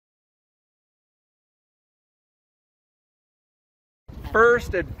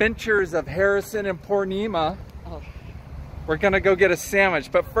first adventures of Harrison and Poornima. Oh. We're gonna go get a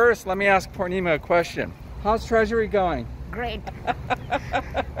sandwich, but first let me ask Poornima a question. How's Treasury going? Great.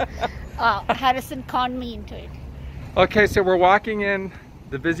 Harrison conned me into it. Okay, so we're walking in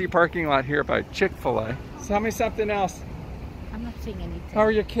the busy parking lot here by Chick-fil-A. Tell me something else. I'm not saying anything. How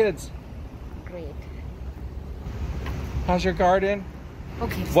are your kids? Great. How's your garden?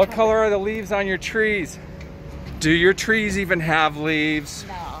 Okay. What color are the leaves on your trees? Do your trees even have leaves?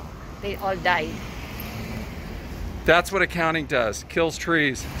 No, they all died. That's what accounting does, kills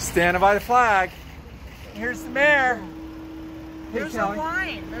trees. Standing by the flag. Here's the mayor. There's a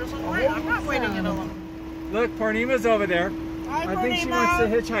line. There's a line. I'm not waiting in a line. Look, Poornima's over there. Hi, I think she wants to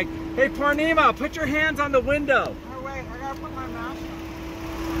hitchhike. Hey, Poornima, put your hands on the window. Oh, wait, I gotta put my mask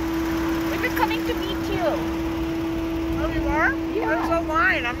on. We were coming to meet you. Oh, you are? Yeah. There's a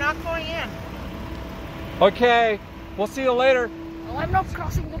line. I'm not going in. Okay, we'll see you later. Oh, I'm not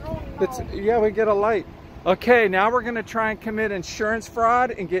crossing the road now. Yeah, we get a light. Okay, now we're gonna try and commit insurance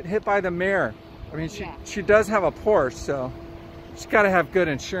fraud and get hit by the mayor. I mean, she does have a Porsche, so she's gotta have good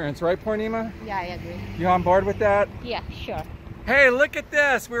insurance, right, Poornima? Yeah, I agree. You on board with that? Yeah, sure. Hey, look at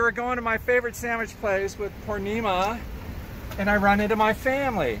this. We were going to my favorite sandwich place with Poornima, and I run into my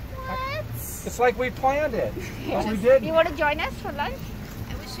family. What? It's like we planned it. Yes. We did. You want to join us for lunch?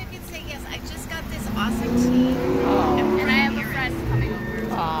 I wish I could say yes. I just got this awesome tea. Oh. And I have a friend coming over.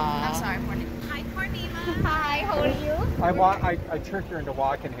 I'm Aww. sorry, Poornima. Hi, Poornima. Hi, how are you? I tricked her into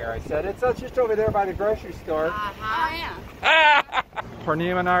walking here. I said, it's just over there by the grocery store. Uh-huh. Oh, yeah.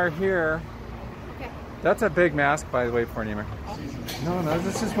 Poornima and I are here. Okay. That's a big mask, by the way, Poornima. No,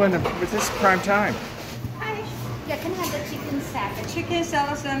 this is prime time. Hi. Yeah, can I have the chicken salad? Chicken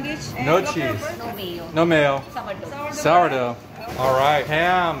salad sandwich. No cheese. No mayo. No mayo. Sourdough. Sourdough. All right.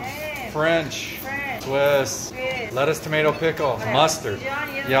 Ham. French. Swiss. Lettuce, tomato, pickle. Mustard.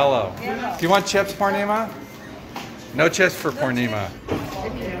 Yellow. Do you want chips, Poornima? No chips for Poornima.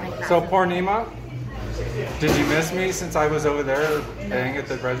 So Poornima, did you miss me since I was over there paying at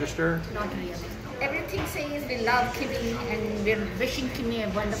the register? Not really. Everything says we love Kimmy and we're wishing Kimmy a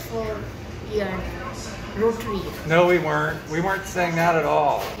wonderful year. Rotary. No, we weren't. We weren't saying that at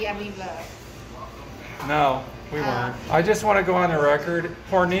all. Yeah, we were. No, we weren't. I just want to go on the record.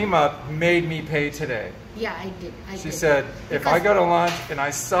 Poornima made me pay today. Yeah, I did. She said, if I go to lunch and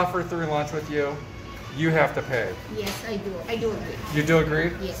I suffer through lunch with you, you have to pay. Yes, I do. I do agree. You do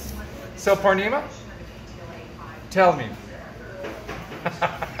agree? Yes. So Poornima, tell me.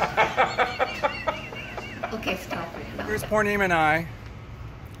 Okay, stop. Here's Poornima and I.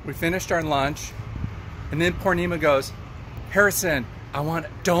 We finished our lunch, and then Poornima goes, Harrison, I want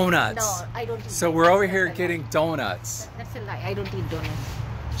donuts. No, I don't eat So we're over here getting donuts. That's a lie. I don't eat donuts.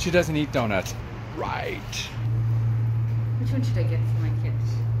 She doesn't eat donuts. Right. Which one should I get for my kids?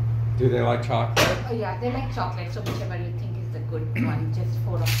 Do they like chocolate? Oh yeah, they like chocolate, so whichever you think is the good one, just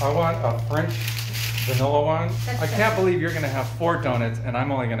 4 of them. I want a French vanilla one. That's I can't believe you're gonna have 4 donuts and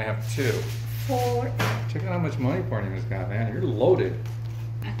I'm only gonna have 2. 4. Check out how much money Poornima's got, man. You're loaded.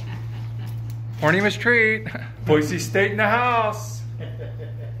 Poornima's treat. Boise State in the house.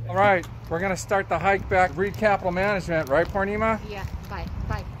 All right, we're gonna start the hike back. Reed Capital Management, right, Poornima? Yeah, bye.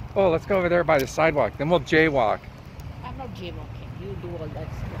 Oh, let's go over there by the sidewalk. Then we'll jaywalk. I'm not jaywalking. You do all that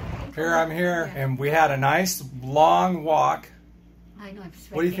stuff. Here, I'm here, and we had a nice long walk. I know, I'm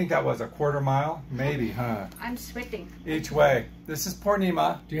sweating. What do you think that was, a quarter mile? Maybe, huh? I'm sweating. Each way. This is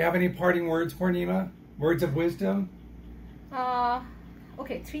Poornima. Do you have any parting words, Poornima? Words of wisdom?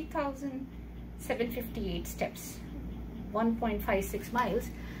 Okay, 3,758 steps, 1.56 miles,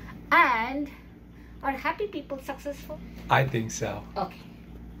 and are happy people successful? I think so. Okay.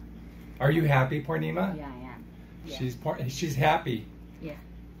 Are you happy, Poornima? Yeah, I am. Yeah. She's happy. Yeah.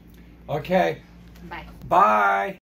 Okay. Bye. Bye.